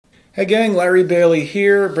Hey gang, Larry Bailey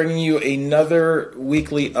here, bringing you another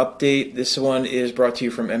weekly update. This one is brought to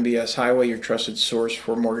you from MBS Highway, your trusted source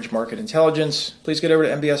for mortgage market intelligence. Please get over to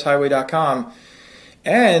mbshighway.com.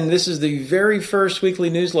 And this is the very first weekly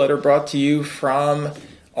newsletter brought to you from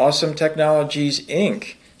Awesome Technologies,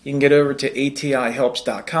 Inc. You can get over to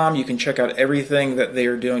atihelps.com. You can check out everything that they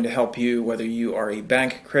are doing to help you, whether you are a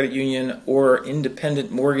bank, credit union, or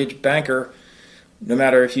independent mortgage banker. No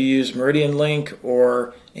matter if you use Meridian Link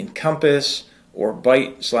or Encompass or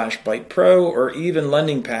Byte/Byte Pro or even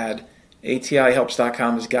LendingPad,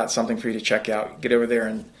 atihelps.com has got something for you to check out. Get over there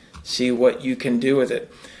and see what you can do with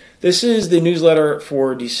it. This is the newsletter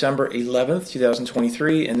for December 11th,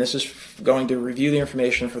 2023, and this is going to review the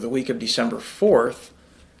information for the week of December 4th,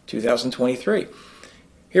 2023.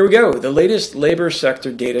 Here we go. The latest labor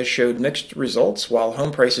sector data showed mixed results while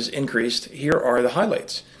home prices increased. Here are the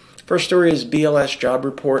highlights. First story is BLS job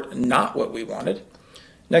report, not what we wanted.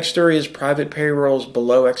 Next story is private payrolls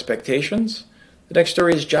below expectations. The next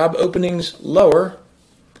story is job openings lower.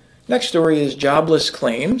 Next story is jobless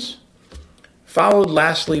claims. Followed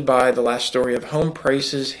lastly by the last story of home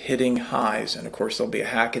prices hitting highs. And of course there'll be a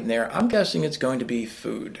hack in there. I'm guessing it's going to be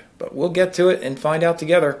food, but we'll get to it and find out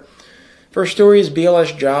together. First story is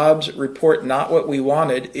BLS jobs report, not what we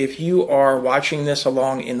wanted. If you are watching this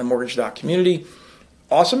along in the Mortgage Doc community,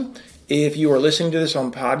 awesome. If you are listening to this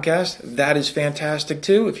on podcast, that is fantastic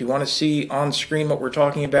too. If you want to see on screen what we're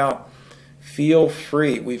talking about, feel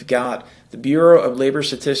free. We've got the Bureau of Labor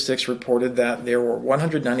Statistics reported that there were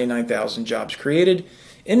 199,000 jobs created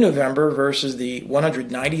in November versus the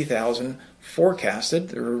 190,000 forecasted.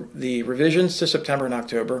 The revisions to September and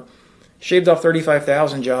October shaved off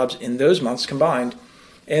 35,000 jobs in those months combined,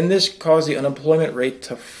 and this caused the unemployment rate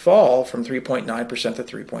to fall from 3.9% to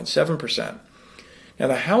 3.7%. Now,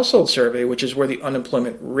 the household survey, which is where the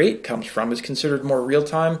unemployment rate comes from, is considered more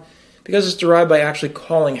real-time because it's derived by actually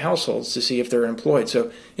calling households to see if they're employed. So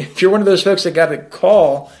if you're one of those folks that got a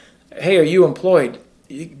call, hey, are you employed?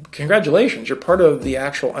 Congratulations, you're part of the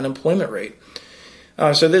actual unemployment rate.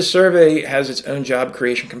 So this survey has its own job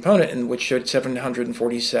creation component, in which showed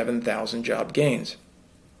 747,000 job gains.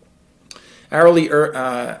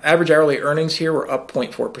 Average hourly earnings here were up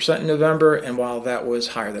 0.4% in November, and while that was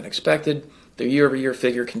higher than expected, the year-over-year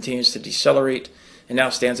figure continues to decelerate and now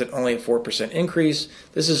stands at only a 4% increase.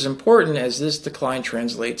 This is important as this decline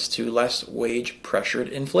translates to less wage-pressured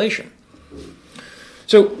inflation.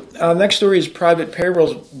 So next story is private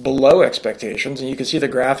payrolls below expectations, and you can see the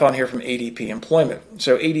graph on here from ADP Employment.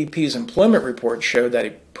 So ADP's employment report showed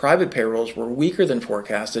that private payrolls were weaker than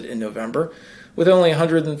forecasted in November, with only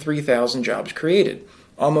 103,000 jobs created.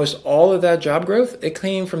 Almost all of that job growth, it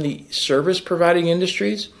came from the service-providing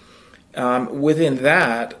industries. Within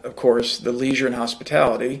that, of course, the leisure and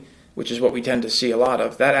hospitality, which is what we tend to see a lot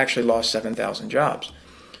of, that actually lost 7,000 jobs.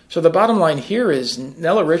 So the bottom line here is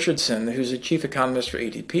Nella Richardson, who's the chief economist for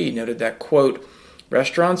ADP, noted that, quote,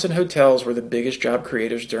 restaurants and hotels were the biggest job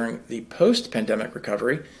creators during the post-pandemic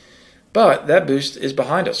recovery, but that boost is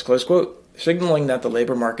behind us, close quote, signaling that the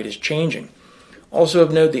labor market is changing. Also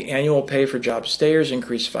of note, the annual pay for job stayers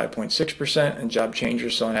increased 5.6%, and job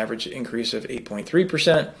changers saw an average increase of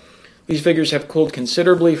 8.3%. These figures have cooled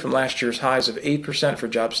considerably from last year's highs of 8% for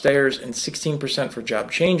job stayers and 16% for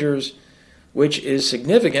job changers, which is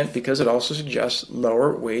significant because it also suggests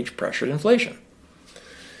lower wage-pressured inflation.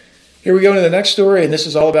 Here we go to the next story, and this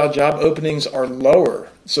is all about job openings are lower.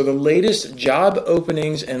 So the latest job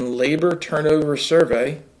openings and labor turnover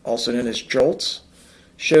survey, also known as JOLTS,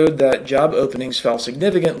 showed that job openings fell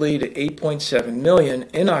significantly to 8.7 million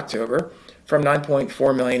in October from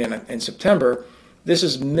 9.4 million in September. This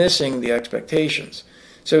is missing the expectations.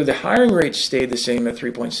 So the hiring rate stayed the same at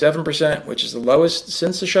 3.7%, which is the lowest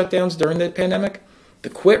since the shutdowns during the pandemic.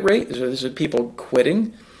 The quit rate, so this is people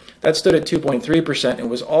quitting, that stood at 2.3%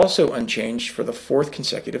 and was also unchanged for the fourth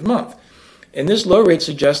consecutive month. And this low rate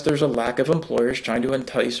suggests there's a lack of employers trying to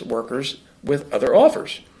entice workers with other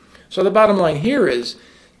offers. So the bottom line here is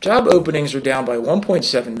job openings are down by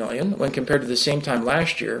 1.7 million when compared to the same time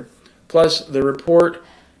last year, plus the report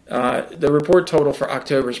total for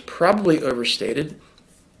October is probably overstated.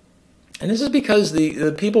 And this is because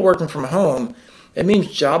the people working from home, it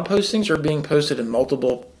means job postings are being posted in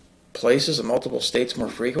multiple places in multiple states more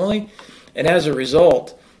frequently. And as a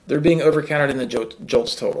result, they're being overcounted in the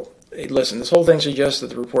JOLTS total. Hey, listen, this whole thing suggests that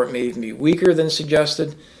the report may even be weaker than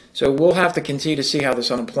suggested. So we'll have to continue to see how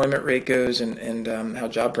this unemployment rate goes and how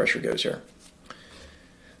job pressure goes here.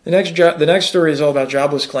 The next story is all about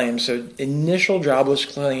jobless claims. So initial jobless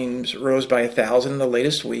claims rose by 1,000 in the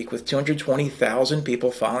latest week, with 220,000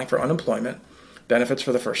 people filing for unemployment benefits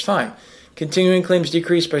for the first time. Continuing claims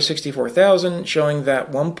decreased by 64,000, showing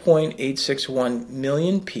that 1.861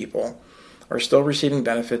 million people are still receiving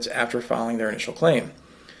benefits after filing their initial claim.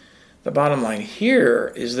 The bottom line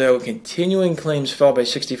here is, though continuing claims fell by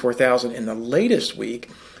 64,000 in the latest week,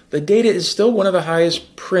 the data is still one of the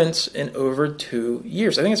highest prints in over 2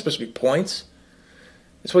 years. I think it's supposed to be points.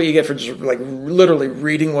 That's what you get for just literally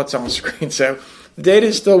reading what's on the screen. So the data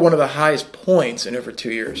is still one of the highest points in over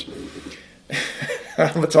 2 years.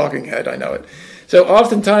 I'm a talking head, I know it. So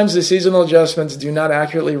oftentimes the seasonal adjustments do not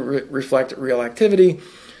accurately reflect real activity.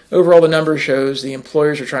 Overall, the number shows the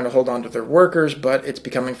employers are trying to hold on to their workers, but it's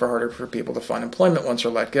becoming far harder for people to find employment once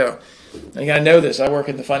they're let go. And you got to know this. I work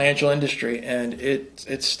in the financial industry, and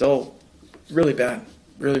it's still really bad,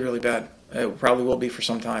 really, really bad. It probably will be for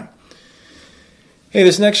some time. Hey,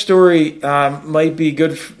 this next story might be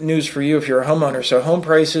good news for you if you're a homeowner. So home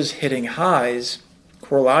prices hitting highs.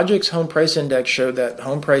 CoreLogic's home price index showed that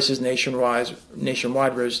home prices nationwide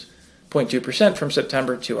rose 0.2% from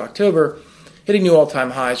September to October, hitting new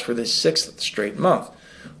all-time highs for the sixth straight month.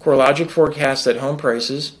 CoreLogic forecasts that home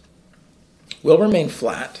prices will remain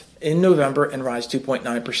flat in November and rise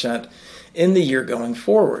 2.9% in the year going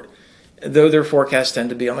forward, though their forecasts tend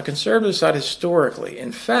to be on the conservative side historically.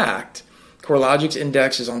 In fact, CoreLogic's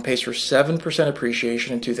index is on pace for 7%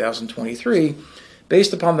 appreciation in 2023,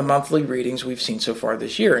 based upon the monthly readings we've seen so far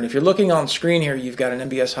this year. And if you're looking on screen here, you've got an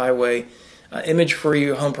MBS Highway image for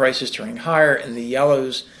you, home prices turning higher, and the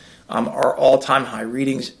yellows are all-time high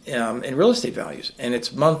readings in real estate values. And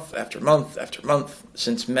it's month after month after month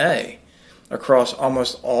since May across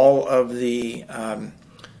almost all of the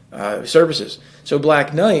services. So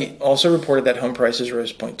Black Knight also reported that home prices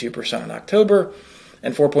rose 0.2% in October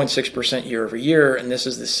and 4.6% year over year, and this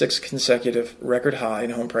is the sixth consecutive record high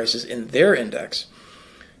in home prices in their index.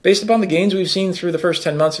 Based upon the gains we've seen through the first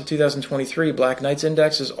 10 months of 2023, Black Knight's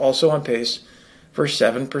index is also on pace for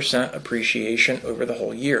 7% appreciation over the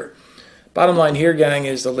whole year. Bottom line here, gang,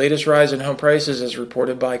 is the latest rise in home prices as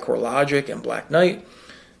reported by CoreLogic and Black Knight.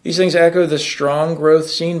 These things echo the strong growth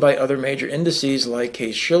seen by other major indices like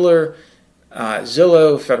Case-Shiller,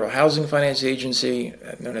 Zillow, Federal Housing Finance Agency,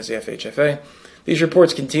 known as the FHFA. These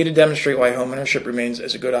reports continue to demonstrate why homeownership remains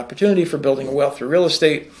as a good opportunity for building a wealth through real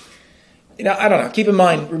estate. I don't know. Keep in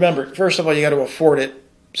mind, remember, first of all, you got to afford it.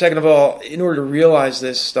 Second of all, in order to realize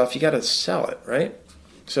this stuff, you got to sell it, right?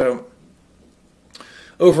 So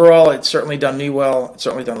overall, it's certainly done me well. It's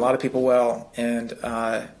certainly done a lot of people well. And,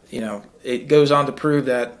 it goes on to prove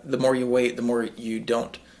that the more you wait, the more you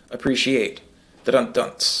don't appreciate.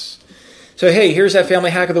 Da-dun-dunts. So, hey, here's that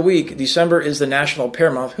family hack of the week. December is the National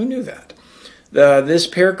Pear Month. Who knew that? This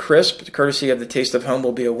pear crisp, courtesy of the Taste of Home,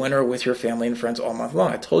 will be a winner with your family and friends all month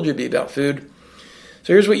long. I told you it'd be about food.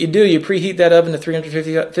 So here's what you do. You preheat that oven to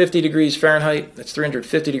 350 degrees Fahrenheit. That's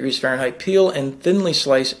 350 degrees Fahrenheit. Peel and thinly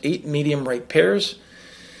slice 8 medium-ripe pears.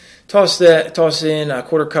 Toss in a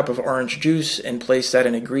quarter cup of orange juice and place that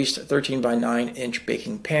in a greased 13 by 9 inch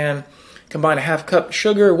baking pan. Combine a half cup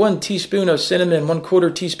sugar, 1 teaspoon of cinnamon,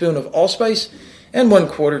 1/4 teaspoon of allspice, and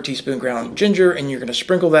 1/4 teaspoon ground ginger, and you're going to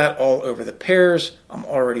sprinkle that all over the pears. I'm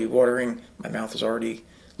already watering. My mouth is already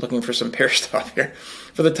looking for some pear stuff here.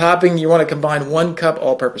 For the topping, you want to combine 1 cup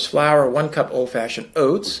all-purpose flour, 1 cup old-fashioned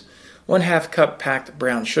oats, 1/2 cup packed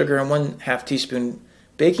brown sugar, and 1/2 teaspoon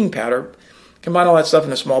baking powder. Combine all that stuff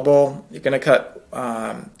in a small bowl. You're going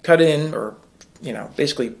to cut in, or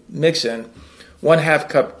basically mix in 1/2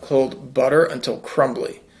 cup cold butter until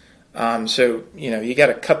crumbly. You got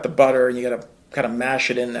to cut the butter and you got to kind of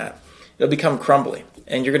mash it in that. It'll become crumbly.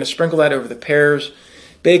 And you're going to sprinkle that over the pears.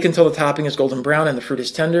 Bake until the topping is golden brown and the fruit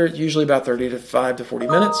is tender, usually about 35 to 40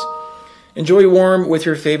 minutes. Enjoy warm with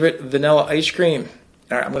your favorite vanilla ice cream.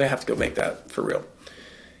 All right, I'm going to have to go make that for real.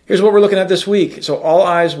 Here's what we're looking at this week. So all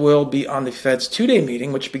eyes will be on the Fed's two-day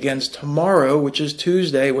meeting, which begins tomorrow, which is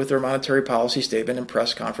Tuesday, with their monetary policy statement and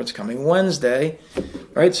press conference coming Wednesday.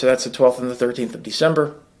 Right, so that's the 12th and the 13th of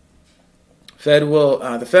December.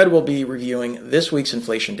 The Fed will be reviewing this week's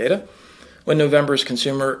inflation data when November's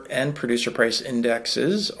consumer and producer price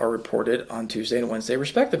indexes are reported on Tuesday and Wednesday,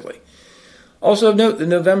 respectively. Also of note, the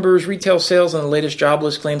November's retail sales and the latest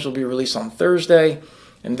jobless claims will be released on Thursday.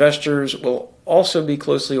 Investors will also be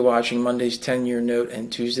closely watching Monday's 10-year note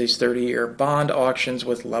and Tuesday's 30-year bond auctions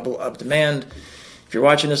with level of demand. If you're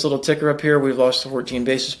watching this little ticker up here, we've lost 14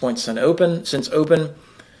 basis points since open.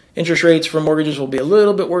 Interest rates for mortgages will be a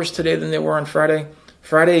little bit worse today than they were on Friday.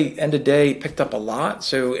 Friday end of day picked up a lot,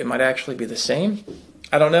 so it might actually be the same.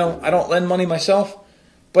 I don't know. I don't lend money myself,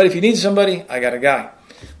 but if you need somebody, I got a guy.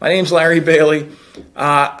 My name's Larry Bailey.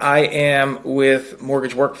 I am with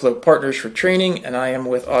Mortgage Workflow Partners for training, and I am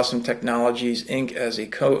with Awesome Technologies, Inc. as a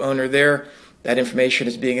co-owner there. That information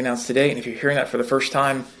is being announced today, and if you're hearing that for the first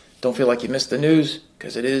time, don't feel like you missed the news,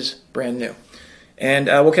 because it is brand new. And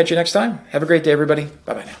we'll catch you next time. Have a great day, everybody.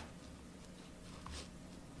 Bye-bye now.